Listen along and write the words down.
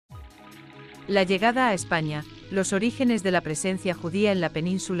La llegada a España, los orígenes de la presencia judía en la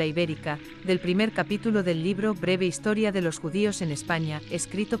península ibérica, del primer capítulo del libro Breve, historia de los judíos en España,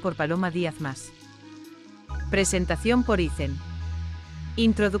 escrito por Paloma Díaz-Mas. Presentación por Icen.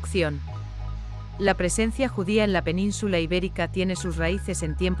 Introducción. La presencia judía en la península ibérica tiene sus raíces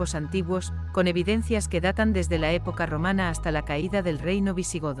en tiempos antiguos, con evidencias que datan desde la época romana hasta la caída del reino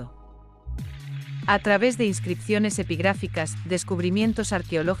visigodo. A través de inscripciones epigráficas, descubrimientos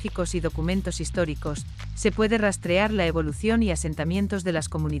arqueológicos y documentos históricos, se puede rastrear la evolución y asentamientos de las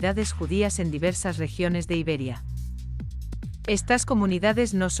comunidades judías en diversas regiones de Iberia. Estas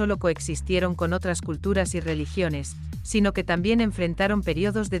comunidades no solo coexistieron con otras culturas y religiones, sino que también enfrentaron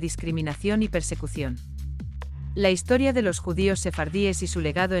periodos de discriminación y persecución. La historia de los judíos sefardíes y su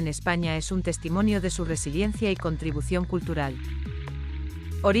legado en España es un testimonio de su resiliencia y contribución cultural.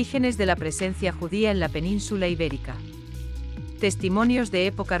 Orígenes de la presencia judía en la península ibérica. Testimonios de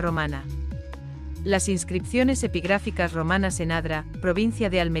época romana. Las inscripciones epigráficas romanas en Adra,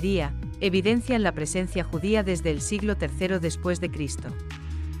 provincia de Almería, evidencian la presencia judía desde el siglo III después de Cristo.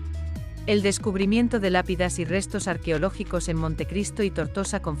 El descubrimiento de lápidas y restos arqueológicos en Montecristo y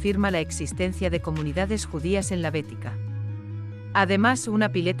Tortosa confirma la existencia de comunidades judías en la Bética. Además, una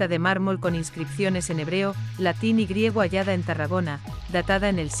pileta de mármol con inscripciones en hebreo, latín y griego hallada en Tarragona, datada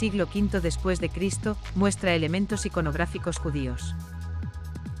en el siglo V después de Cristo, muestra elementos iconográficos judíos.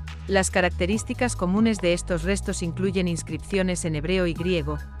 Las características comunes de estos restos incluyen inscripciones en hebreo y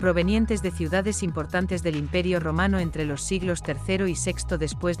griego, provenientes de ciudades importantes del Imperio Romano entre los siglos III y VI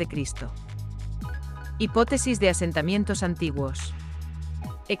después de Cristo. Hipótesis de asentamientos antiguos.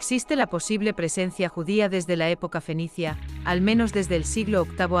 Existe la posible presencia judía desde la época fenicia, al menos desde el siglo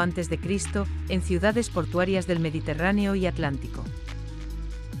VIII a.C., en ciudades portuarias del Mediterráneo y Atlántico.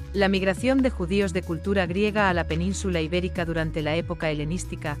 La migración de judíos de cultura griega a la península ibérica durante la época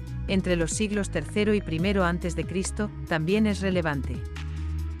helenística, entre los siglos III y I a.C., también es relevante.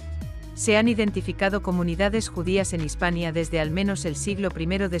 Se han identificado comunidades judías en Hispania desde al menos el siglo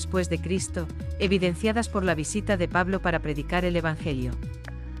I después de Cristo, evidenciadas por la visita de Pablo para predicar el Evangelio.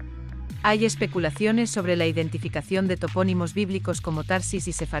 Hay especulaciones sobre la identificación de topónimos bíblicos como Tarsis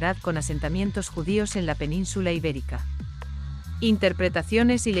y Sefarad con asentamientos judíos en la península ibérica.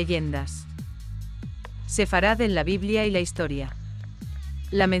 Interpretaciones y leyendas. Sefarad en la Biblia y la historia.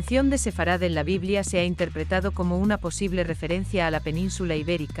 La mención de Sefarad en la Biblia se ha interpretado como una posible referencia a la península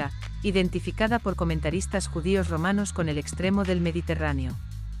ibérica, identificada por comentaristas judíos romanos con el extremo del Mediterráneo.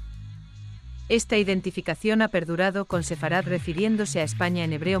 Esta identificación ha perdurado con Sefarad refiriéndose a España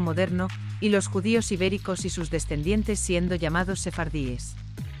en hebreo moderno, y los judíos ibéricos y sus descendientes siendo llamados sefardíes.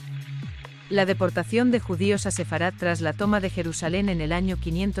 La deportación de judíos a Sefarad tras la toma de Jerusalén en el año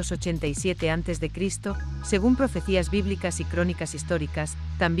 587 a.C., según profecías bíblicas y crónicas históricas,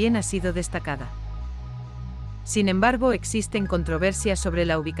 también ha sido destacada. Sin embargo, existen controversias sobre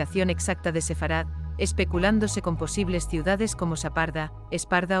la ubicación exacta de Sefarad, especulándose con posibles ciudades como Saparda,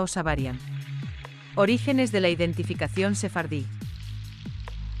 Esparda o Sabarian. Orígenes de la identificación sefardí.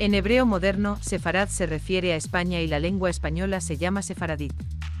 En hebreo moderno, Sefarad se refiere a España y la lengua española se llama sefaradit.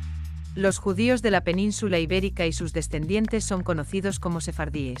 Los judíos de la península ibérica y sus descendientes son conocidos como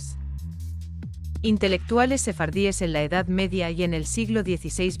sefardíes. Intelectuales sefardíes en la Edad Media y en el siglo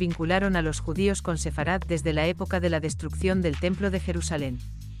XVI vincularon a los judíos con Sefarad desde la época de la destrucción del Templo de Jerusalén.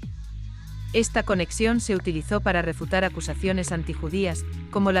 Esta conexión se utilizó para refutar acusaciones antijudías,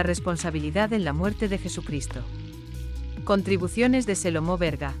 como la responsabilidad en la muerte de Jesucristo. Contribuciones de Salomó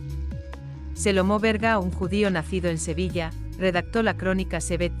Berga. Salomó Berga, un judío nacido en Sevilla, redactó la crónica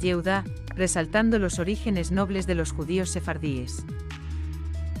Sebet Yehuda, resaltando los orígenes nobles de los judíos sefardíes.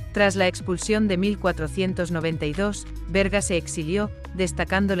 Tras la expulsión de 1492, Berga se exilió,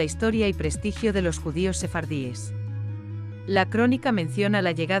 destacando la historia y prestigio de los judíos sefardíes. La crónica menciona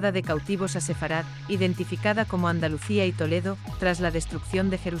la llegada de cautivos a Sefarad, identificada como Andalucía y Toledo, tras la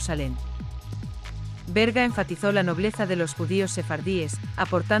destrucción de Jerusalén. Berga enfatizó la nobleza de los judíos sefardíes,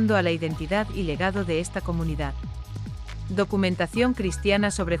 aportando a la identidad y legado de esta comunidad. Documentación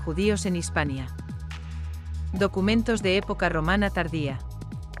cristiana sobre judíos en Hispania. Documentos de época romana tardía.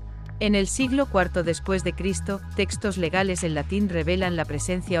 En el siglo IV después de Cristo, textos legales en latín revelan la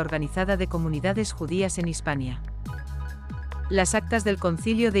presencia organizada de comunidades judías en Hispania. Las actas del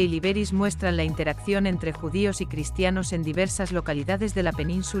Concilio de Iliberis muestran la interacción entre judíos y cristianos en diversas localidades de la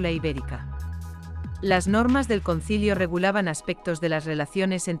península ibérica. Las normas del concilio regulaban aspectos de las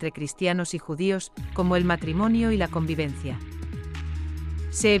relaciones entre cristianos y judíos, como el matrimonio y la convivencia.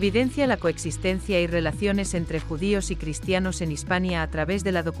 Se evidencia la coexistencia y relaciones entre judíos y cristianos en Hispania a través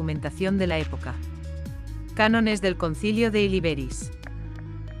de la documentación de la época. Cánones del Concilio de Iliberis.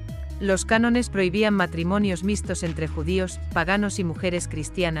 Los cánones prohibían matrimonios mixtos entre judíos, paganos y mujeres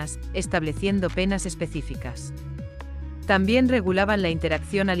cristianas, estableciendo penas específicas. También regulaban la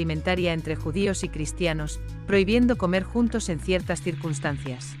interacción alimentaria entre judíos y cristianos, prohibiendo comer juntos en ciertas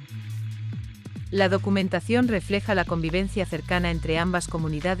circunstancias. La documentación refleja la convivencia cercana entre ambas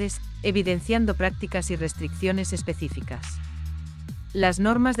comunidades, evidenciando prácticas y restricciones específicas. Las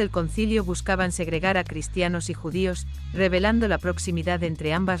normas del concilio buscaban segregar a cristianos y judíos, revelando la proximidad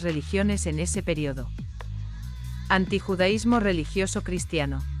entre ambas religiones en ese periodo. Antijudaísmo religioso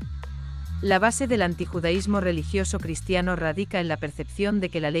cristiano. La base del antijudaísmo religioso cristiano radica en la percepción de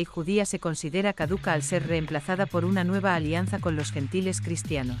que la ley judía se considera caduca al ser reemplazada por una nueva alianza con los gentiles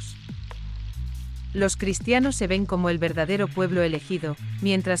cristianos. Los cristianos se ven como el verdadero pueblo elegido,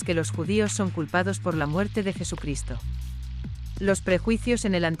 mientras que los judíos son culpados por la muerte de Jesucristo. Los prejuicios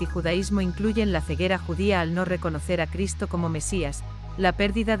en el antijudaísmo incluyen la ceguera judía al no reconocer a Cristo como Mesías, la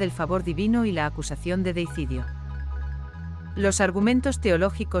pérdida del favor divino y la acusación de deicidio. Los argumentos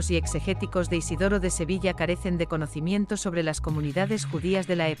teológicos y exegéticos de Isidoro de Sevilla carecen de conocimiento sobre las comunidades judías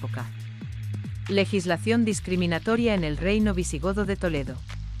de la época. Legislación discriminatoria en el reino visigodo de Toledo.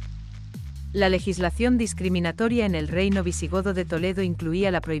 La legislación discriminatoria en el reino visigodo de Toledo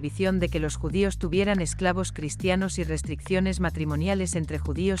incluía la prohibición de que los judíos tuvieran esclavos cristianos y restricciones matrimoniales entre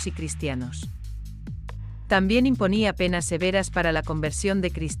judíos y cristianos. También imponía penas severas para la conversión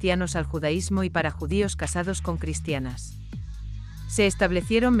de cristianos al judaísmo y para judíos casados con cristianas. Se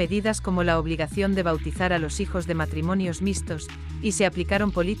establecieron medidas como la obligación de bautizar a los hijos de matrimonios mixtos, y se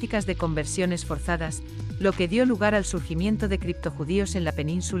aplicaron políticas de conversiones forzadas, lo que dio lugar al surgimiento de criptojudíos en la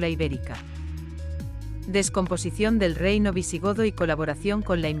península ibérica. Descomposición del reino visigodo y colaboración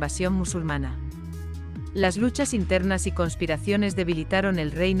con la invasión musulmana. Las luchas internas y conspiraciones debilitaron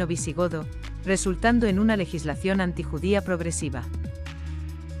el reino visigodo, resultando en una legislación antijudía progresiva.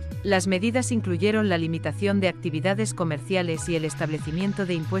 Las medidas incluyeron la limitación de actividades comerciales y el establecimiento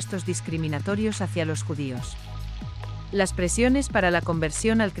de impuestos discriminatorios hacia los judíos. Las presiones para la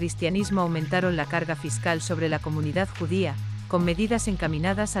conversión al cristianismo aumentaron la carga fiscal sobre la comunidad judía, con medidas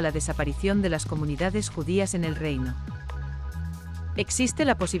encaminadas a la desaparición de las comunidades judías en el reino. Existe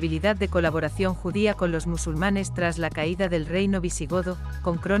la posibilidad de colaboración judía con los musulmanes tras la caída del reino visigodo,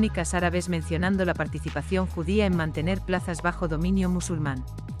 con crónicas árabes mencionando la participación judía en mantener plazas bajo dominio musulmán.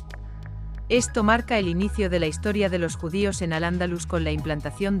 Esto marca el inicio de la historia de los judíos en Al-Ándalus con la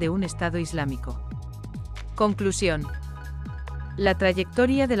implantación de un Estado islámico. Conclusión. La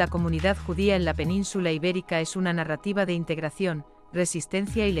trayectoria de la comunidad judía en la península ibérica es una narrativa de integración,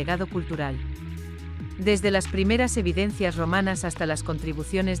 resistencia y legado cultural. Desde las primeras evidencias romanas hasta las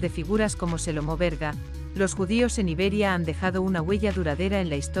contribuciones de figuras como Salomón Verga, los judíos en Iberia han dejado una huella duradera en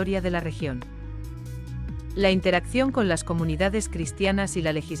la historia de la región. La interacción con las comunidades cristianas y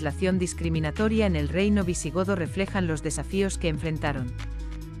la legislación discriminatoria en el reino visigodo reflejan los desafíos que enfrentaron.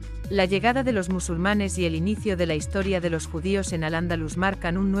 La llegada de los musulmanes y el inicio de la historia de los judíos en Al-Ándalus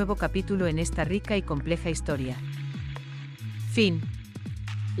marcan un nuevo capítulo en esta rica y compleja historia. Fin.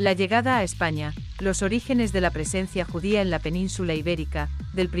 La llegada a España, los orígenes de la presencia judía en la península ibérica,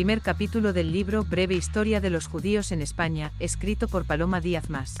 del primer capítulo del libro Breve, historia de los judíos en España, escrito por Paloma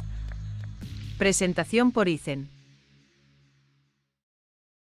Díaz-Mas. Presentación por Icen.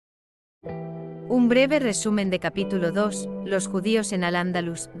 Un breve resumen de capítulo 2, Los judíos en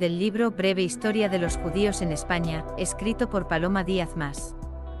Al-Ándalus, del libro Breve, historia de los judíos en España, escrito por Paloma Díaz-Mas.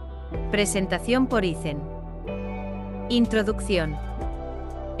 Presentación por Icen. Introducción.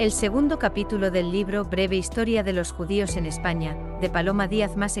 El segundo capítulo del libro Breve, historia de los judíos en España, de Paloma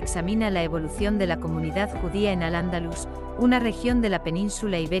Díaz-Mas examina la evolución de la comunidad judía en Al-Ándalus, una región de la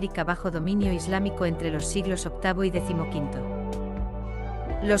península ibérica bajo dominio islámico entre los siglos VIII y XV.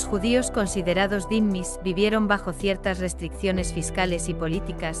 Los judíos considerados dhimmis vivieron bajo ciertas restricciones fiscales y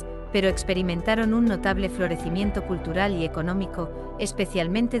políticas, pero experimentaron un notable florecimiento cultural y económico,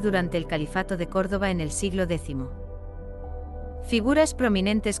 especialmente durante el califato de Córdoba en el siglo X. Figuras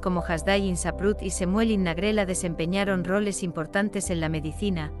prominentes como Hasdai ibn Saprut y Semuel ibn Nagrela desempeñaron roles importantes en la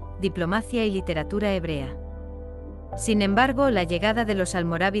medicina, diplomacia y literatura hebrea. Sin embargo, la llegada de los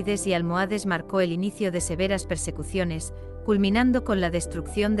almorávides y almohades marcó el inicio de severas persecuciones, culminando con la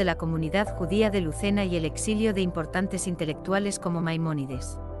destrucción de la comunidad judía de Lucena y el exilio de importantes intelectuales como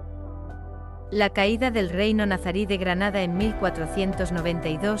Maimónides. La caída del reino nazarí de Granada en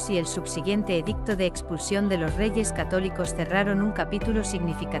 1492 y el subsiguiente edicto de expulsión de los reyes católicos cerraron un capítulo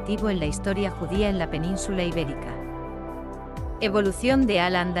significativo en la historia judía en la península ibérica. Evolución de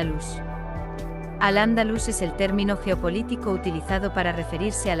Al-Ándalus. Al-Ándalus es el término geopolítico utilizado para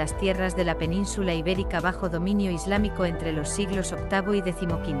referirse a las tierras de la península ibérica bajo dominio islámico entre los siglos VIII y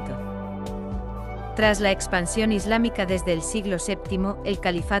XV. Tras la expansión islámica desde el siglo VII, el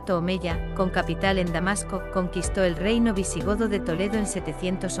califato omeya, con capital en Damasco, conquistó el reino visigodo de Toledo en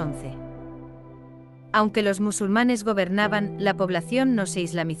 711. Aunque los musulmanes gobernaban, la población no se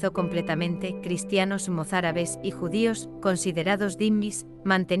islamizó completamente. Cristianos, mozárabes y judíos, considerados dhimmis,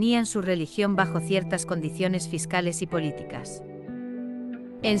 mantenían su religión bajo ciertas condiciones fiscales y políticas.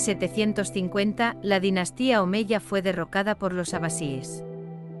 En 750, la dinastía omeya fue derrocada por los abasíes.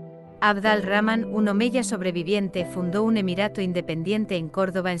 Abd al-Rahman, un omeya sobreviviente, fundó un emirato independiente en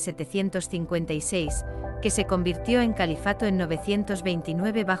Córdoba en 756, que se convirtió en califato en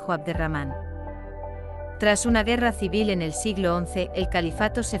 929 bajo Abd-ar-Rahman. Tras una guerra civil en el siglo XI, el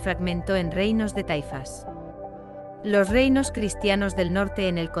califato se fragmentó en reinos de taifas. Los reinos cristianos del norte,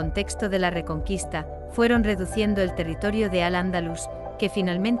 en el contexto de la Reconquista, fueron reduciendo el territorio de Al-Ándalus, que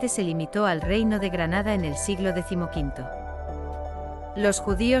finalmente se limitó al reino de Granada en el siglo XV. Los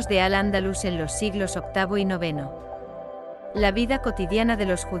judíos de Al-Ándalus en los siglos VIII y IX. La vida cotidiana de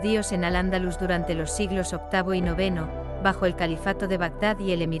los judíos en Al-Ándalus durante los siglos VIII y IX, bajo el califato de Bagdad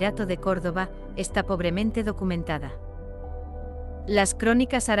y el emirato de Córdoba, está pobremente documentada. Las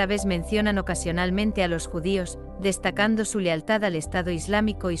crónicas árabes mencionan ocasionalmente a los judíos, destacando su lealtad al Estado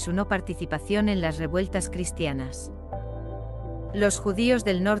Islámico y su no participación en las revueltas cristianas. Los judíos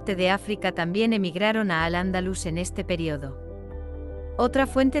del norte de África también emigraron a Al-Ándalus en este periodo. Otra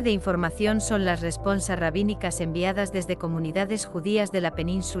fuente de información son las responsas rabínicas enviadas desde comunidades judías de la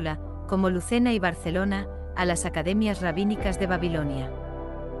península, como Lucena y Barcelona, a las academias rabínicas de Babilonia.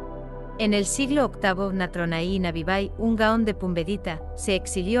 En el siglo VIII, Natronaí Nabibai, un gaón de Pumbedita, se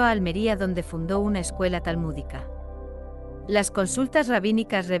exilió a Almería, donde fundó una escuela talmúdica. Las consultas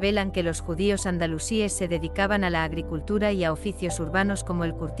rabínicas revelan que los judíos andalusíes se dedicaban a la agricultura y a oficios urbanos como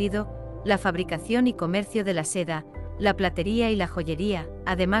el curtido, la fabricación y comercio de la seda, la platería y la joyería,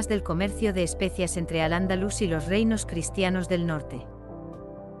 además del comercio de especias entre Al-Ándalus y los reinos cristianos del norte.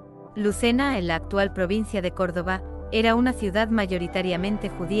 Lucena, en la actual provincia de Córdoba, era una ciudad mayoritariamente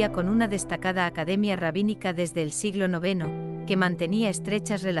judía con una destacada academia rabínica desde el siglo IX, que mantenía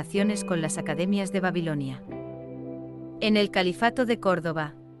estrechas relaciones con las academias de Babilonia. En el Califato de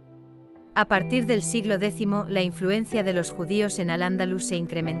Córdoba, a partir del siglo X, la influencia de los judíos en Al-Ándalus se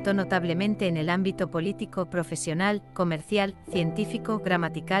incrementó notablemente en el ámbito político, profesional, comercial, científico,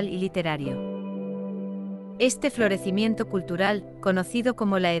 gramatical y literario. Este florecimiento cultural, conocido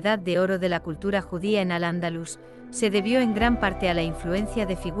como la Edad de Oro de la cultura judía en Al-Ándalus, se debió en gran parte a la influencia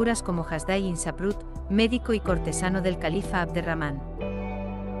de figuras como Hasdai ibn Sabrut, médico y cortesano del califa Abd-ar-Rahman.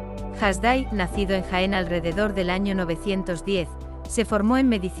 Hasdai, nacido en Jaén alrededor del año 910, se formó en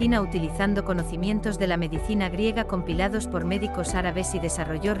medicina utilizando conocimientos de la medicina griega compilados por médicos árabes y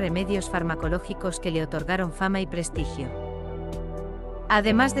desarrolló remedios farmacológicos que le otorgaron fama y prestigio.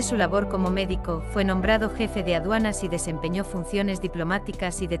 Además de su labor como médico, fue nombrado jefe de aduanas y desempeñó funciones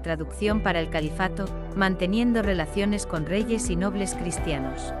diplomáticas y de traducción para el califato, manteniendo relaciones con reyes y nobles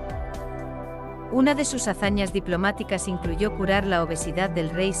cristianos. Una de sus hazañas diplomáticas incluyó curar la obesidad del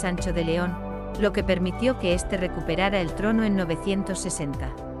rey Sancho de León, lo que permitió que éste recuperara el trono en 960.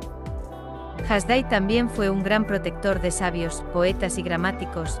 Hasdai también fue un gran protector de sabios, poetas y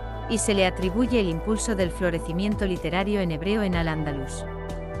gramáticos, y se le atribuye el impulso del florecimiento literario en hebreo en Al-Ándalus.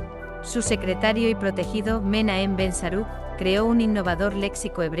 Su secretario y protegido, Menahem ben Saruk, creó un innovador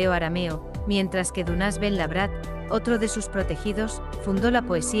léxico hebreo-arameo, mientras que Dunas ben Labrat, otro de sus protegidos, fundó la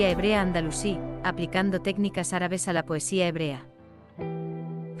poesía hebrea andalusí, aplicando técnicas árabes a la poesía hebrea.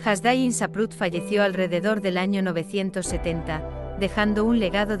 Hasdai ibn Sabrut falleció alrededor del año 970, dejando un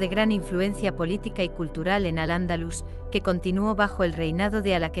legado de gran influencia política y cultural en Al-Ándalus, que continuó bajo el reinado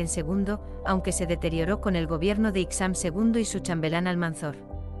de Alakén II, aunque se deterioró con el gobierno de Ixam II y su chambelán Almanzor.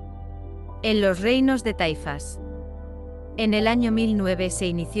 En los reinos de taifas. En el año 1009 se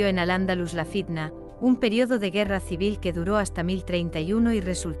inició en Al-Ándalus la fitna, un periodo de guerra civil que duró hasta 1031 y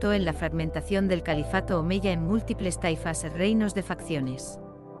resultó en la fragmentación del califato omeya en múltiples taifas, reinos de facciones.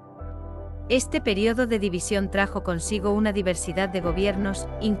 Este periodo de división trajo consigo una diversidad de gobiernos,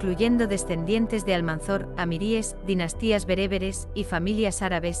 incluyendo descendientes de Almanzor, amiríes, dinastías bereberes y familias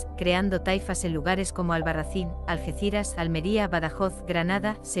árabes, creando taifas en lugares como Albarracín, Algeciras, Almería, Badajoz,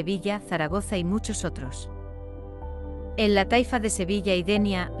 Granada, Sevilla, Zaragoza y muchos otros. En la taifa de Sevilla y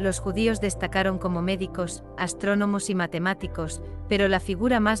Denia, los judíos destacaron como médicos, astrónomos y matemáticos, pero la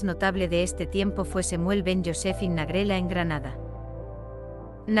figura más notable de este tiempo fue Semuel ben Yosef ibn Nagrela en Granada.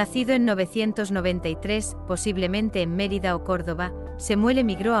 Nacido en 993, posiblemente en Mérida o Córdoba, Semuel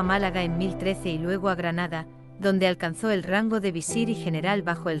emigró a Málaga en 1013 y luego a Granada, donde alcanzó el rango de visir y general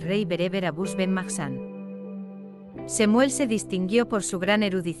bajo el rey bereber Abús ben Mahsán. Samuel se distinguió por su gran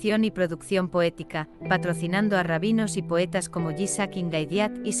erudición y producción poética, patrocinando a rabinos y poetas como Yitzhak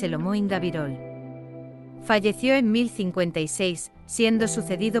Ingaidiat y Salomón Ingabirol. Falleció en 1056, siendo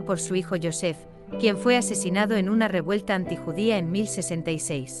sucedido por su hijo Yosef, quien fue asesinado en una revuelta antijudía en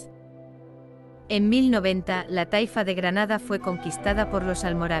 1066. En 1090, la taifa de Granada fue conquistada por los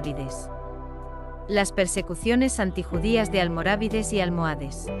almorávides. Las persecuciones antijudías de almorávides y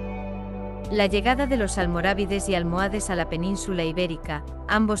almohades. La llegada de los almorávides y almohades a la península ibérica,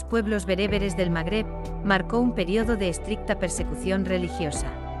 ambos pueblos bereberes del Magreb, marcó un periodo de estricta persecución religiosa.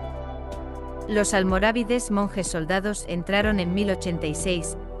 Los almorávides, monjes soldados, entraron en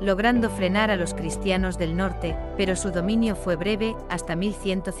 1086, logrando frenar a los cristianos del norte, pero su dominio fue breve, hasta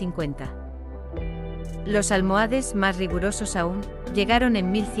 1150. Los almohades, más rigurosos aún, llegaron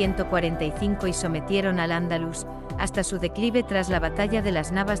en 1145 y sometieron al Andalus, hasta su declive tras la batalla de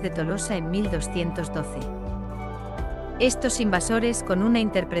las Navas de Tolosa en 1212. Estos invasores, con una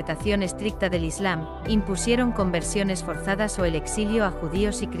interpretación estricta del Islam, impusieron conversiones forzadas o el exilio a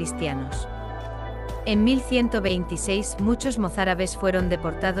judíos y cristianos. En 1126 muchos mozárabes fueron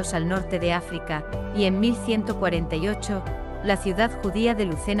deportados al norte de África, y en 1148, la ciudad judía de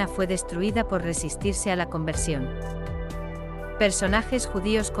Lucena fue destruida por resistirse a la conversión. Personajes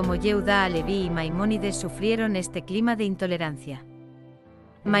judíos como Yehuda Aleví y Maimónides sufrieron este clima de intolerancia.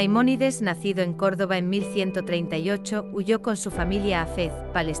 Maimónides, nacido en Córdoba en 1138, huyó con su familia a Fez,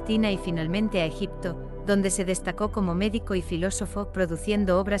 Palestina y finalmente a Egipto, donde se destacó como médico y filósofo,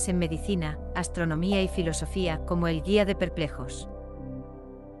 produciendo obras en medicina, astronomía y filosofía, como el Guía de Perplejos.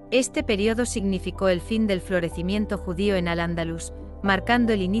 Este periodo significó el fin del florecimiento judío en Al-Ándalus,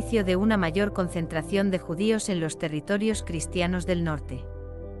 marcando el inicio de una mayor concentración de judíos en los territorios cristianos del norte.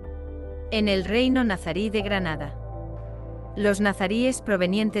 En el reino nazarí de Granada. Los nazaríes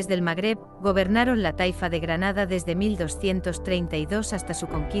provenientes del Magreb gobernaron la taifa de Granada desde 1232 hasta su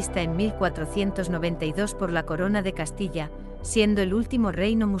conquista en 1492 por la Corona de Castilla, siendo el último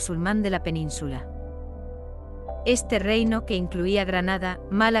reino musulmán de la península. Este reino, que incluía Granada,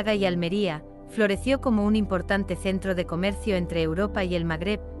 Málaga y Almería, floreció como un importante centro de comercio entre Europa y el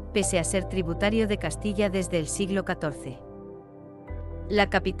Magreb, pese a ser tributario de Castilla desde el siglo XIV. La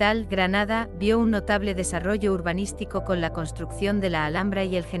capital, Granada, vio un notable desarrollo urbanístico con la construcción de la Alhambra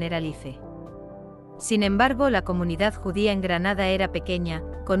y el Generalife. Sin embargo, la comunidad judía en Granada era pequeña,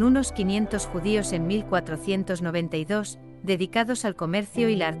 con unos 500 judíos en 1492, dedicados al comercio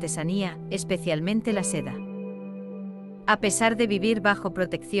y la artesanía, especialmente la seda. A pesar de vivir bajo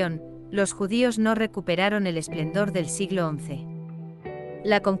protección, los judíos no recuperaron el esplendor del siglo XI.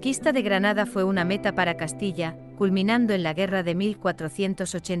 La conquista de Granada fue una meta para Castilla, culminando en la guerra de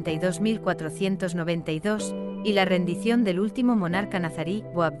 1482-1492, y la rendición del último monarca nazarí,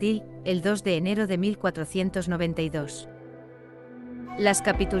 Boabdil, el 2 de enero de 1492. Las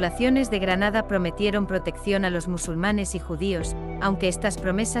capitulaciones de Granada prometieron protección a los musulmanes y judíos, aunque estas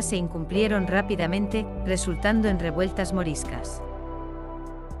promesas se incumplieron rápidamente, resultando en revueltas moriscas.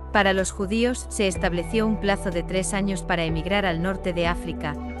 Para los judíos se estableció un plazo de 3 años para emigrar al norte de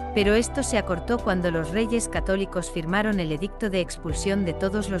África, pero esto se acortó cuando los reyes católicos firmaron el edicto de expulsión de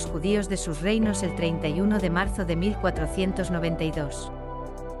todos los judíos de sus reinos el 31 de marzo de 1492.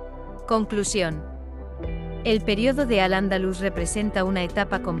 Conclusión. El periodo de Al-Ándalus representa una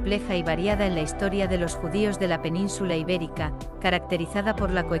etapa compleja y variada en la historia de los judíos de la península ibérica, caracterizada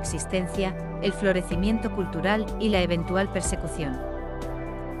por la coexistencia, el florecimiento cultural y la eventual persecución.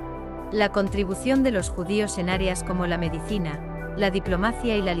 La contribución de los judíos en áreas como la medicina, la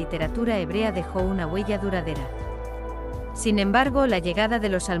diplomacia y la literatura hebrea dejó una huella duradera. Sin embargo, la llegada de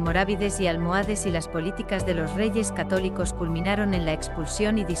los almorávides y almohades y las políticas de los reyes católicos culminaron en la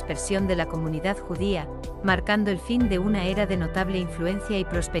expulsión y dispersión de la comunidad judía, marcando el fin de una era de notable influencia y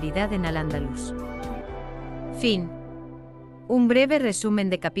prosperidad en Al-Ándalus. Fin. Un breve resumen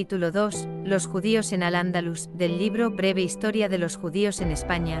de capítulo 2, Los judíos en Al-Ándalus, del libro Breve historia de los judíos en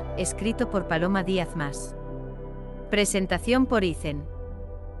España, escrito por Paloma Díaz-Mas. Presentación por Icen.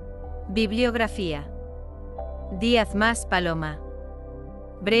 Bibliografía. Díaz-Mas, Paloma.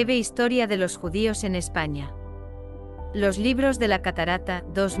 Breve historia de los judíos en España. Los libros de la Catarata,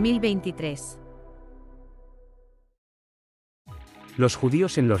 2023. Los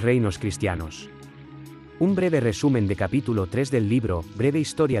judíos en los reinos cristianos. Un breve resumen de capítulo 3 del libro Breve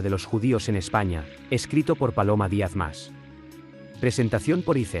historia de los judíos en España, escrito por Paloma Díaz-Mas. Presentación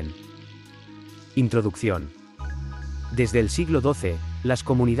por Icen. Introducción. Desde el siglo XII, las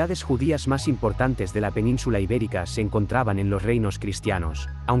comunidades judías más importantes de la península ibérica se encontraban en los reinos cristianos,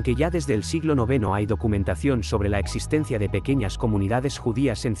 aunque ya desde el siglo IX hay documentación sobre la existencia de pequeñas comunidades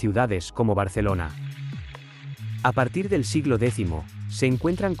judías en ciudades como Barcelona. A partir del siglo X, se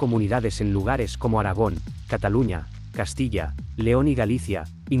encuentran comunidades en lugares como Aragón, Cataluña, Castilla, León y Galicia,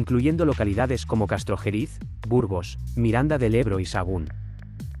 incluyendo localidades como Castrojeriz, Burgos, Miranda del Ebro y Sahagún.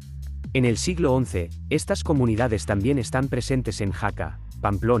 En el siglo XI, estas comunidades también están presentes en Jaca,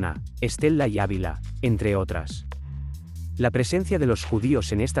 Pamplona, Estella y Ávila, entre otras. La presencia de los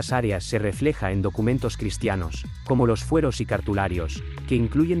judíos en estas áreas se refleja en documentos cristianos, como los fueros y cartularios, que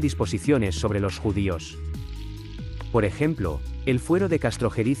incluyen disposiciones sobre los judíos. Por ejemplo, el fuero de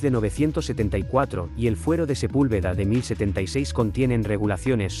Castrojeriz de 974 y el fuero de Sepúlveda de 1076 contienen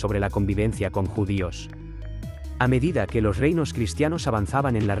regulaciones sobre la convivencia con judíos. A medida que los reinos cristianos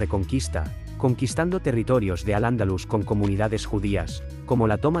avanzaban en la Reconquista, conquistando territorios de Al-Ándalus con comunidades judías, como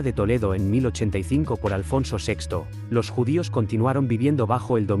la toma de Toledo en 1085 por Alfonso VI, los judíos continuaron viviendo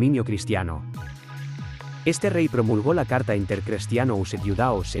bajo el dominio cristiano. Este rey promulgó la Carta Interchristianous et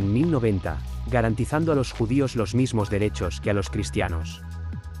Judaeos en 1090, garantizando a los judíos los mismos derechos que a los cristianos.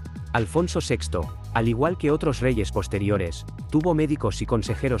 Alfonso VI, al igual que otros reyes posteriores, tuvo médicos y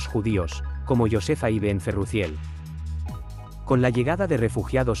consejeros judíos, como Josefa ibn Ferruciel. Con la llegada de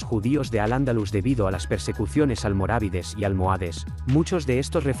refugiados judíos de Al-Ándalus debido a las persecuciones almorávides y almohades, muchos de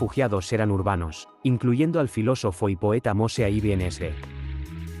estos refugiados eran urbanos, incluyendo al filósofo y poeta Moshe ibn Esre.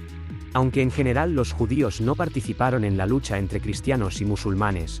 Aunque en general los judíos no participaron en la lucha entre cristianos y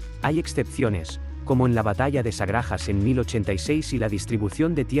musulmanes, hay excepciones, como en la batalla de Sagrajas en 1086 y la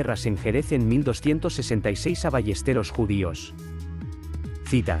distribución de tierras en Jerez en 1266 a ballesteros judíos.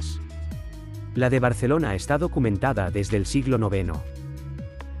 Citas. La de Barcelona está documentada desde el siglo IX.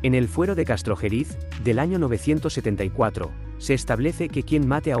 En el fuero de Castrojeriz, del año 974, se establece que quien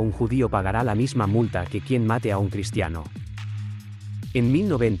mate a un judío pagará la misma multa que quien mate a un cristiano. En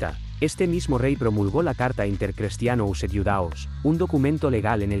 1090, este mismo rey promulgó la Carta Interchristianous et Judaeos, un documento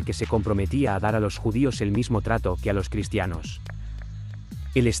legal en el que se comprometía a dar a los judíos el mismo trato que a los cristianos.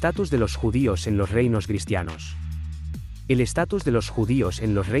 El estatus de los judíos en los reinos cristianos. El estatus de los judíos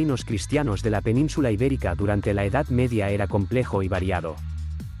en los reinos cristianos de la península ibérica durante la Edad Media era complejo y variado.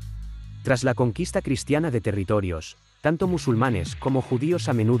 Tras la conquista cristiana de territorios, tanto musulmanes como judíos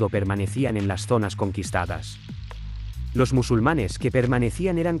a menudo permanecían en las zonas conquistadas. Los musulmanes que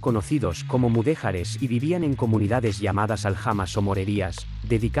permanecían eran conocidos como mudéjares y vivían en comunidades llamadas aljamas o morerías,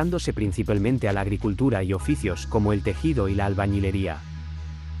 dedicándose principalmente a la agricultura y oficios como el tejido y la albañilería.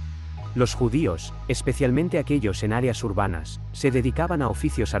 Los judíos, especialmente aquellos en áreas urbanas, se dedicaban a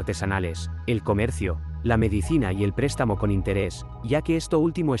oficios artesanales, el comercio, la medicina y el préstamo con interés, ya que esto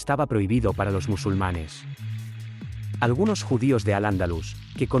último estaba prohibido para los musulmanes. Algunos judíos de Al-Ándalus,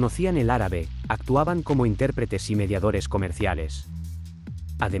 que conocían el árabe, actuaban como intérpretes y mediadores comerciales.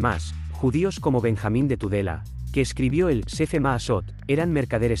 Además, judíos como Benjamín de Tudela, que escribió el Sefer Maasot, eran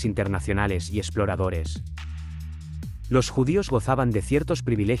mercaderes internacionales y exploradores. Los judíos gozaban de ciertos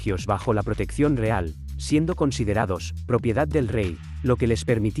privilegios bajo la protección real, siendo considerados propiedad del rey, lo que les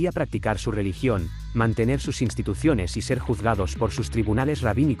permitía practicar su religión, mantener sus instituciones y ser juzgados por sus tribunales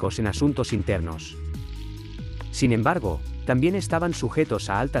rabínicos en asuntos internos. Sin embargo, también estaban sujetos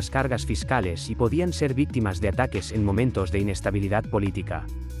a altas cargas fiscales y podían ser víctimas de ataques en momentos de inestabilidad política.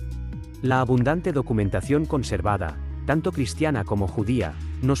 La abundante documentación conservada, tanto cristiana como judía,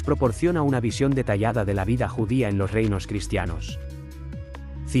 nos proporciona una visión detallada de la vida judía en los reinos cristianos.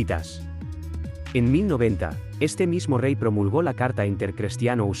 Citas. En 1090, este mismo rey promulgó la Carta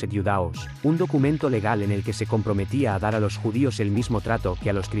Interchristianous et Judaeos, un documento legal en el que se comprometía a dar a los judíos el mismo trato que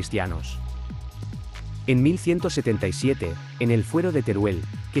a los cristianos. En 1177, en el fuero de Teruel,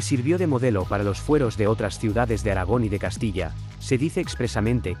 que sirvió de modelo para los fueros de otras ciudades de Aragón y de Castilla, se dice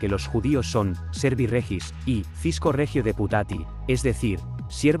expresamente que los judíos son servi regis y fisco regio deputati, es decir,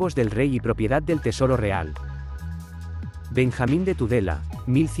 siervos del rey y propiedad del tesoro real. Benjamín de Tudela,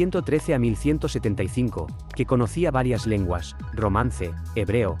 1113 a 1175, que conocía varias lenguas, romance,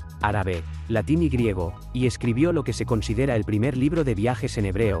 hebreo, árabe, latín y griego, y escribió lo que se considera el primer libro de viajes en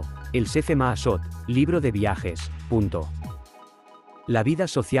hebreo, el Sefer Maasot, libro de viajes. La vida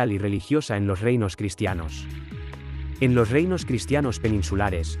social y religiosa en los reinos cristianos. En los reinos cristianos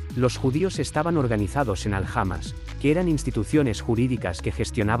peninsulares, los judíos estaban organizados en aljamas, que eran instituciones jurídicas que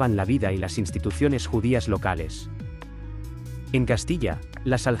gestionaban la vida y las instituciones judías locales. En Castilla,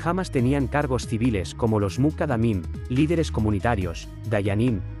 las aljamas tenían cargos civiles como los muqaddamim, líderes comunitarios,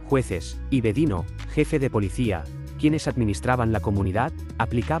 dayanim, jueces, y bedino, jefe de policía, quienes administraban la comunidad,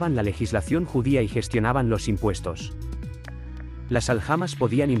 aplicaban la legislación judía y gestionaban los impuestos. Las aljamas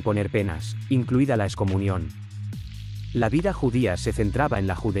podían imponer penas, incluida la excomunión. La vida judía se centraba en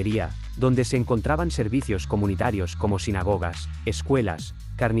la judería, donde se encontraban servicios comunitarios como sinagogas, escuelas,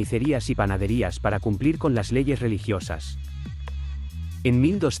 carnicerías y panaderías para cumplir con las leyes religiosas. En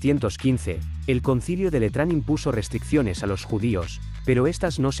 1215, el Concilio de Letrán impuso restricciones a los judíos, pero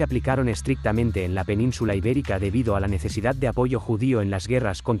estas no se aplicaron estrictamente en la península ibérica debido a la necesidad de apoyo judío en las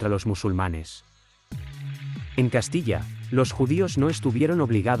guerras contra los musulmanes. En Castilla, los judíos no estuvieron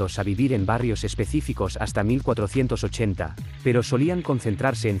obligados a vivir en barrios específicos hasta 1480, pero solían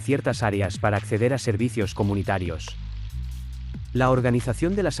concentrarse en ciertas áreas para acceder a servicios comunitarios. La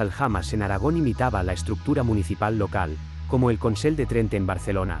organización de las aljamas en Aragón imitaba la estructura municipal local, como el Consell de Trent en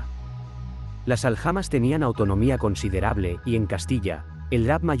Barcelona. Las aljamas tenían autonomía considerable y en Castilla, el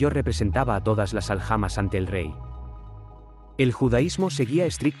rab mayor representaba a todas las aljamas ante el rey. El judaísmo seguía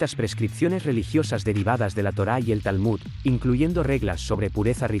estrictas prescripciones religiosas derivadas de la Torá y el Talmud, incluyendo reglas sobre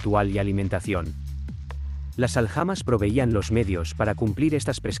pureza ritual y alimentación. Las aljamas proveían los medios para cumplir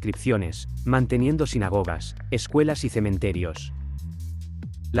estas prescripciones, manteniendo sinagogas, escuelas y cementerios.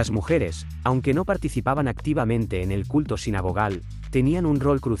 Las mujeres, aunque no participaban activamente en el culto sinagogal, tenían un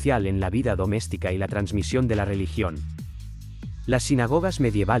rol crucial en la vida doméstica y la transmisión de la religión. Las sinagogas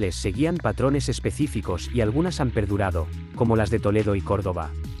medievales seguían patrones específicos y algunas han perdurado, como las de Toledo y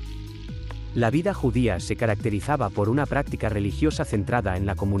Córdoba. La vida judía se caracterizaba por una práctica religiosa centrada en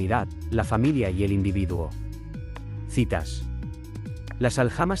la comunidad, la familia y el individuo. Citas. Las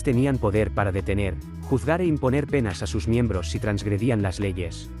aljamas tenían poder para detener, juzgar e imponer penas a sus miembros si transgredían las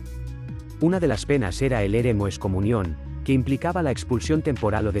leyes. Una de las penas era el érem o excomunión, que implicaba la expulsión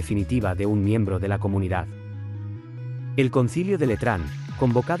temporal o definitiva de un miembro de la comunidad. El Concilio de Letrán,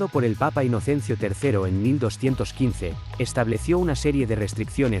 convocado por el Papa Inocencio III en 1215, estableció una serie de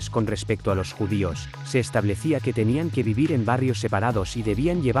restricciones con respecto a los judíos. Se establecía que tenían que vivir en barrios separados y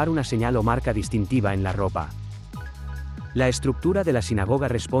debían llevar una señal o marca distintiva en la ropa. La estructura de la sinagoga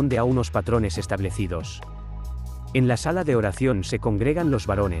responde a unos patrones establecidos. En la sala de oración se congregan los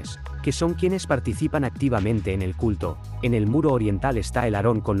varones, que son quienes participan activamente en el culto. En el muro oriental está el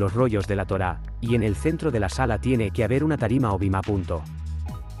Aarón con los rollos de la Torá, y en el centro de la sala tiene que haber una tarima o bimá.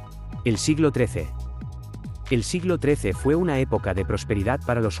 El siglo XIII. El siglo XIII fue una época de prosperidad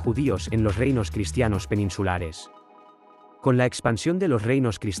para los judíos en los reinos cristianos peninsulares. Con la expansión de los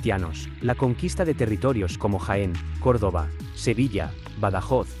reinos cristianos, la conquista de territorios como Jaén, Córdoba, Sevilla,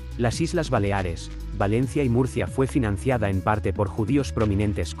 Badajoz, las Islas Baleares, Valencia y Murcia fue financiada en parte por judíos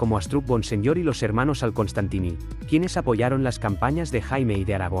prominentes como Astruc Bonseñor y los hermanos Alconstantini, quienes apoyaron las campañas de Jaime y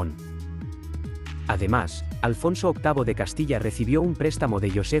de Aragón. Además, Alfonso VIII de Castilla recibió un préstamo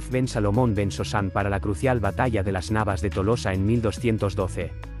de Joseph ben Salomón ben Sosán para la crucial batalla de las Navas de Tolosa en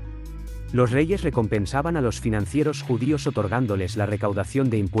 1212. Los reyes recompensaban a los financieros judíos otorgándoles la recaudación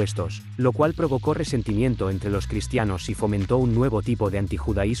de impuestos, lo cual provocó resentimiento entre los cristianos y fomentó un nuevo tipo de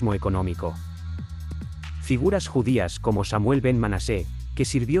antijudaísmo económico. Figuras judías como Samuel ben Manasé, que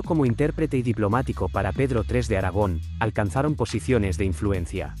sirvió como intérprete y diplomático para Pedro III de Aragón, alcanzaron posiciones de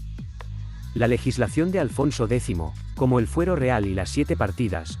influencia. La legislación de Alfonso X, como el fuero real y las 7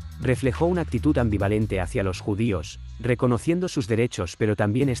 partidas, reflejó una actitud ambivalente hacia los judíos, reconociendo sus derechos pero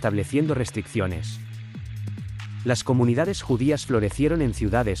también estableciendo restricciones. Las comunidades judías florecieron en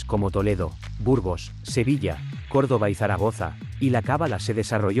ciudades como Toledo, Burgos, Sevilla, Córdoba y Zaragoza, y la cábala se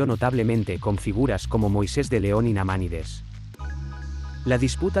desarrolló notablemente con figuras como Moisés de León y Namánides. La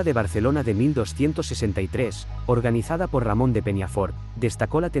disputa de Barcelona de 1263, organizada por Ramón de Peñafort,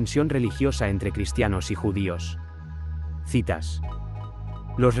 destacó la tensión religiosa entre cristianos y judíos. Citas.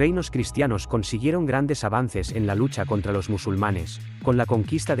 Los reinos cristianos consiguieron grandes avances en la lucha contra los musulmanes, con la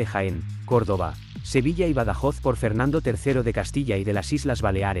conquista de Jaén, Córdoba, Sevilla y Badajoz por Fernando III de Castilla y de las Islas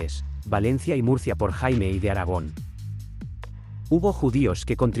Baleares, Valencia y Murcia por Jaime y de Aragón. Hubo judíos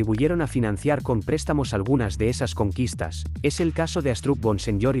que contribuyeron a financiar con préstamos algunas de esas conquistas, es el caso de Astruc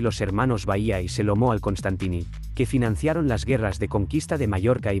Bonseñor y los hermanos Bahía y Salomón Alconstantini, que financiaron las guerras de conquista de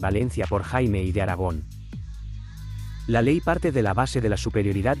Mallorca y Valencia por Jaime y de Aragón. La ley parte de la base de la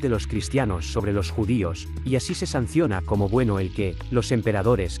superioridad de los cristianos sobre los judíos, y así se sanciona como bueno el que, los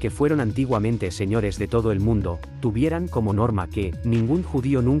emperadores que fueron antiguamente señores de todo el mundo, tuvieran como norma que, ningún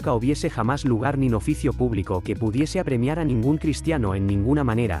judío nunca hubiese jamás lugar ni oficio público que pudiese apremiar a ningún cristiano en ninguna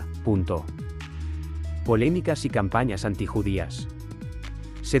manera. Polémicas y campañas antijudías.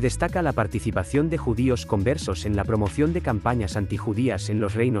 Se destaca la participación de judíos conversos en la promoción de campañas antijudías en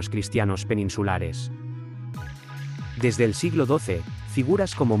los reinos cristianos peninsulares. Desde el siglo XII,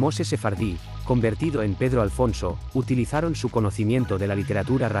 figuras como Moses Sefardí, convertido en Pedro Alfonso, utilizaron su conocimiento de la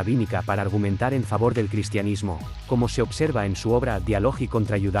literatura rabínica para argumentar en favor del cristianismo, como se observa en su obra Dialogi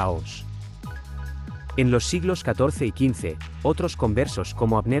contra Judaos. En los siglos XIV y XV, otros conversos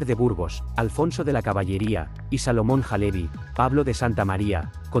como Abner de Burgos, Alfonso de la Caballería, y Salomón Jalebi, Pablo de Santa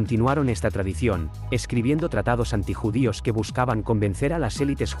María, continuaron esta tradición, escribiendo tratados antijudíos que buscaban convencer a las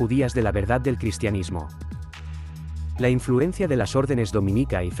élites judías de la verdad del cristianismo. La influencia de las órdenes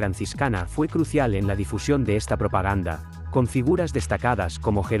dominica y franciscana fue crucial en la difusión de esta propaganda, con figuras destacadas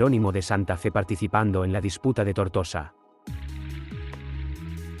como Jerónimo de Santa Fe participando en la disputa de Tortosa.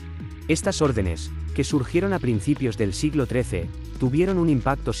 Estas órdenes, que surgieron a principios del siglo XIII, tuvieron un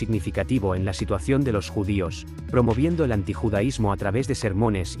impacto significativo en la situación de los judíos, promoviendo el antijudaísmo a través de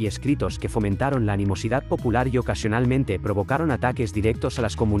sermones y escritos que fomentaron la animosidad popular y ocasionalmente provocaron ataques directos a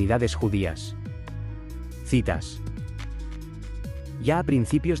las comunidades judías. Citas. Ya a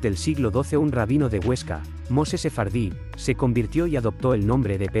principios del siglo XII un rabino de Huesca, Moshe Sefardí, se convirtió y adoptó el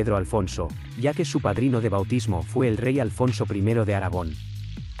nombre de Pedro Alfonso, ya que su padrino de bautismo fue el rey Alfonso I de Aragón.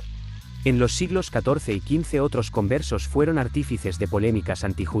 En los siglos XIV y XV otros conversos fueron artífices de polémicas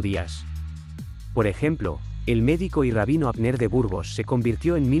antijudías. Por ejemplo, el médico y rabino Abner de Burgos se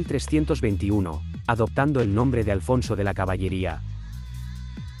convirtió en 1321, adoptando el nombre de Alfonso de la Caballería.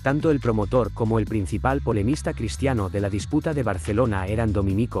 Tanto el promotor como el principal polemista cristiano de la disputa de Barcelona eran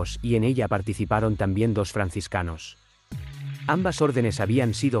dominicos y en ella participaron también dos franciscanos. Ambas órdenes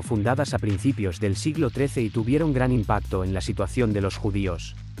habían sido fundadas a principios del siglo XIII y tuvieron gran impacto en la situación de los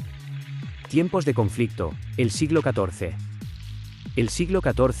judíos. Tiempos de conflicto, el siglo XIV. El siglo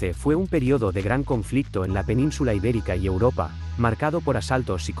XIV fue un periodo de gran conflicto en la península ibérica y Europa, marcado por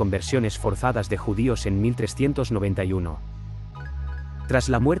asaltos y conversiones forzadas de judíos en 1391. Tras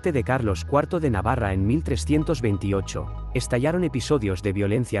la muerte de Carlos IV de Navarra en 1328, estallaron episodios de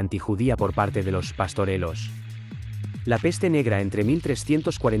violencia antijudía por parte de los pastorelos. La peste negra entre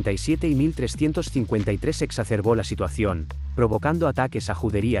 1347 y 1353 exacerbó la situación, provocando ataques a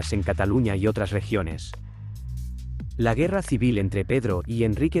juderías en Cataluña y otras regiones. La guerra civil entre Pedro y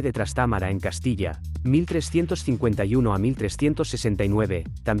Enrique de Trastámara en Castilla, 1351 a 1369,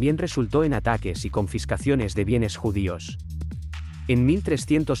 también resultó en ataques y confiscaciones de bienes judíos. En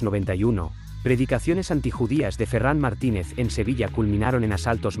 1391, predicaciones antijudías de Ferran Martínez en Sevilla culminaron en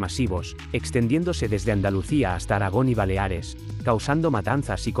asaltos masivos, extendiéndose desde Andalucía hasta Aragón y Baleares, causando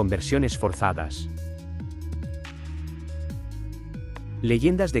matanzas y conversiones forzadas.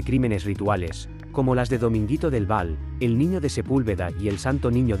 Leyendas de crímenes rituales, como las de Dominguito del Val, el Niño de Sepúlveda y el Santo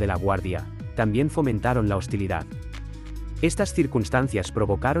Niño de la Guardia, también fomentaron la hostilidad. Estas circunstancias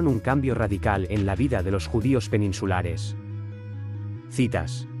provocaron un cambio radical en la vida de los judíos peninsulares.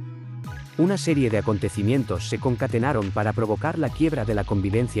 Citas. Una serie de acontecimientos se concatenaron para provocar la quiebra de la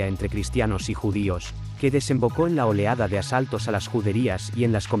convivencia entre cristianos y judíos, que desembocó en la oleada de asaltos a las juderías y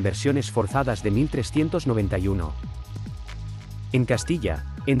en las conversiones forzadas de 1391. En Castilla,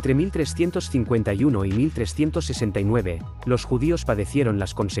 entre 1351 y 1369, los judíos padecieron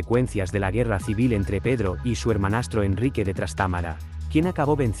las consecuencias de la guerra civil entre Pedro y su hermanastro Enrique de Trastámara, quien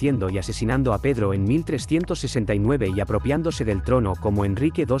acabó venciendo y asesinando a Pedro en 1369 y apropiándose del trono como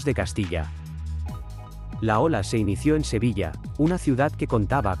Enrique II de Castilla. La ola se inició en Sevilla, una ciudad que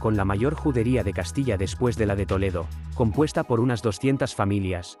contaba con la mayor judería de Castilla después de la de Toledo, compuesta por unas 200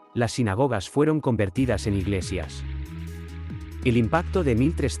 familias. Las sinagogas fueron convertidas en iglesias. El impacto de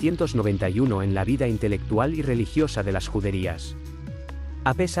 1391 en la vida intelectual y religiosa de las juderías.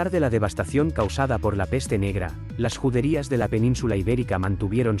 A pesar de la devastación causada por la peste negra, las juderías de la península ibérica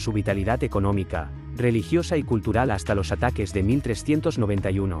mantuvieron su vitalidad económica, religiosa y cultural hasta los ataques de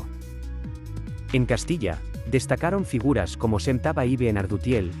 1391. En Castilla, destacaron figuras como Semtaba Ibn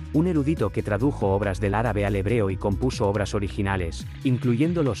Ardutiel, un erudito que tradujo obras del árabe al hebreo y compuso obras originales,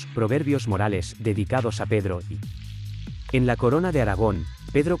 incluyendo los Proverbios morales dedicados a Pedro y en la Corona de Aragón,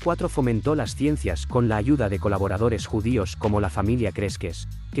 Pedro IV fomentó las ciencias con la ayuda de colaboradores judíos como la familia Cresques,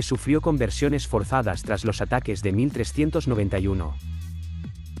 que sufrió conversiones forzadas tras los ataques de 1391.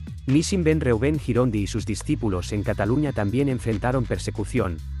 Nissim ben Reuben Girondi y sus discípulos en Cataluña también enfrentaron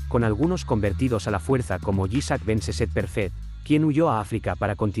persecución, con algunos convertidos a la fuerza como Yisak ben Seset Perfet, quien huyó a África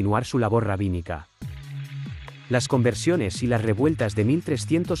para continuar su labor rabínica. Las conversiones y las revueltas de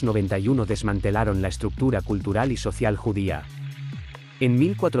 1391 desmantelaron la estructura cultural y social judía. En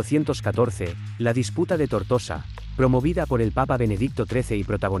 1414, la disputa de Tortosa, promovida por el Papa Benedicto XIII y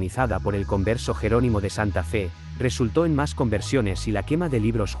protagonizada por el converso Jerónimo de Santa Fe, resultó en más conversiones y la quema de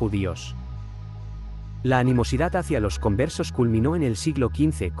libros judíos. La animosidad hacia los conversos culminó en el siglo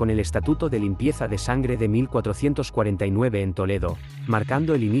XV con el Estatuto de Limpieza de Sangre de 1449 en Toledo,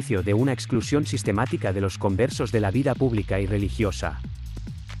 marcando el inicio de una exclusión sistemática de los conversos de la vida pública y religiosa.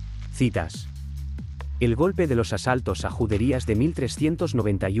 Citas. El golpe de los asaltos a juderías de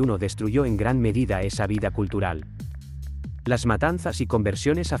 1391 destruyó en gran medida esa vida cultural. Las matanzas y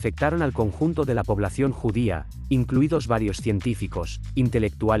conversiones afectaron al conjunto de la población judía, incluidos varios científicos,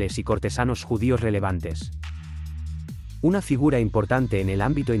 intelectuales y cortesanos judíos relevantes. Una figura importante en el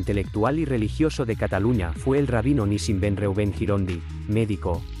ámbito intelectual y religioso de Cataluña fue el rabino Nissim ben Reuben Girondi,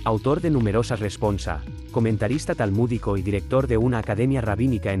 médico, autor de numerosas responsa, comentarista talmúdico y director de una academia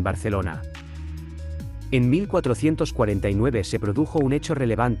rabínica en Barcelona. En 1449 se produjo un hecho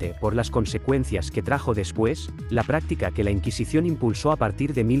relevante por las consecuencias que trajo después, la práctica que la Inquisición impulsó a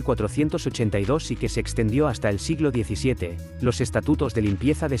partir de 1482 y que se extendió hasta el siglo XVII, los estatutos de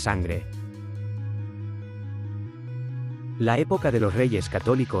limpieza de sangre. La época de los reyes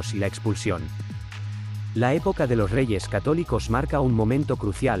católicos y la expulsión. La época de los reyes católicos marca un momento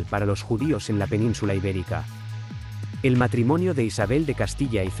crucial para los judíos en la península ibérica. El matrimonio de Isabel de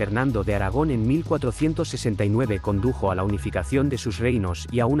Castilla y Fernando de Aragón en 1469 condujo a la unificación de sus reinos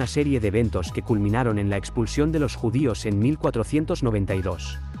y a una serie de eventos que culminaron en la expulsión de los judíos en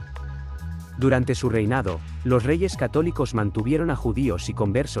 1492. Durante su reinado, los reyes católicos mantuvieron a judíos y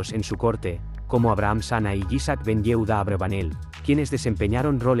conversos en su corte, como Abraham Sana y Isaac ben Yehuda Abravanel, quienes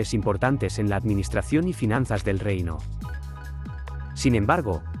desempeñaron roles importantes en la administración y finanzas del reino. Sin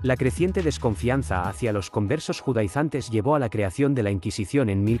embargo, la creciente desconfianza hacia los conversos judaizantes llevó a la creación de la Inquisición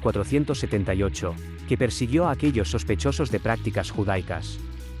en 1478, que persiguió a aquellos sospechosos de prácticas judaicas.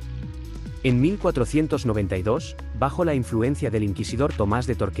 En 1492, bajo la influencia del inquisidor Tomás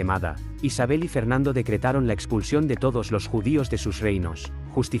de Torquemada, Isabel y Fernando decretaron la expulsión de todos los judíos de sus reinos,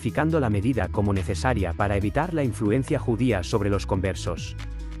 justificando la medida como necesaria para evitar la influencia judía sobre los conversos.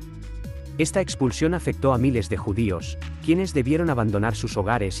 Esta expulsión afectó a miles de judíos, quienes debieron abandonar sus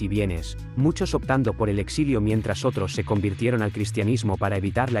hogares y bienes, muchos optando por el exilio mientras otros se convirtieron al cristianismo para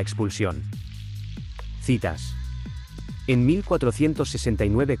evitar la expulsión. Citas. En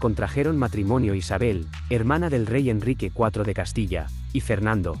 1469 contrajeron matrimonio Isabel, hermana del rey Enrique IV de Castilla, y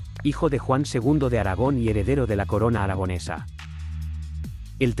Fernando, hijo de Juan II de Aragón y heredero de la corona aragonesa.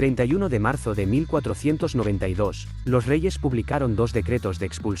 El 31 de marzo de 1492, los reyes publicaron dos decretos de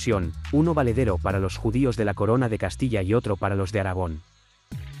expulsión, uno valedero para los judíos de la corona de Castilla y otro para los de Aragón.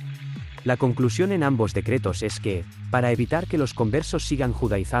 La conclusión en ambos decretos es que, para evitar que los conversos sigan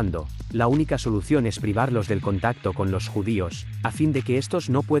judaizando, la única solución es privarlos del contacto con los judíos, a fin de que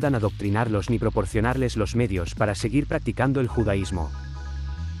estos no puedan adoctrinarlos ni proporcionarles los medios para seguir practicando el judaísmo.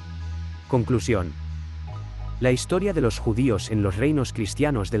 Conclusión. La historia de los judíos en los reinos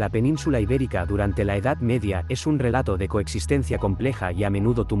cristianos de la península ibérica durante la Edad Media es un relato de coexistencia compleja y a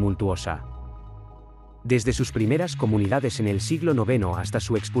menudo tumultuosa. Desde sus primeras comunidades en el siglo IX hasta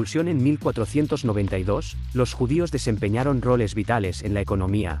su expulsión en 1492, los judíos desempeñaron roles vitales en la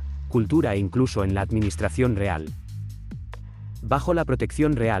economía, cultura e incluso en la administración real. Bajo la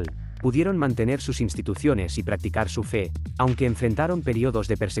protección real, pudieron mantener sus instituciones y practicar su fe, aunque enfrentaron periodos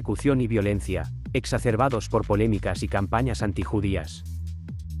de persecución y violencia, exacerbados por polémicas y campañas antijudías.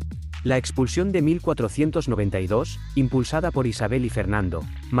 La expulsión de 1492, impulsada por Isabel y Fernando,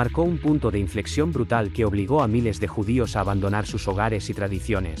 marcó un punto de inflexión brutal que obligó a miles de judíos a abandonar sus hogares y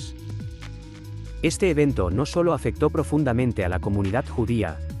tradiciones. Este evento no solo afectó profundamente a la comunidad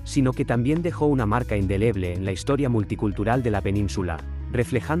judía, sino que también dejó una marca indeleble en la historia multicultural de la península,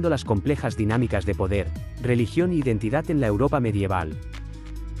 reflejando las complejas dinámicas de poder, religión e identidad en la Europa medieval.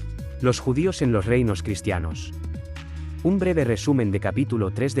 Los judíos en los reinos cristianos. Un breve resumen de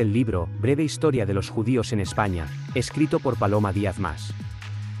capítulo 3 del libro, Breve historia de los judíos en España, escrito por Paloma Díaz-Mas.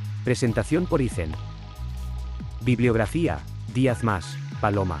 Presentación por Icen. Bibliografía, Díaz-Mas,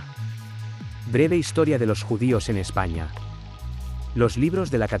 Paloma. Breve historia de los judíos en España. Los libros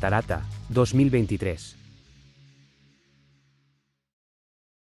de la Catarata, 2023.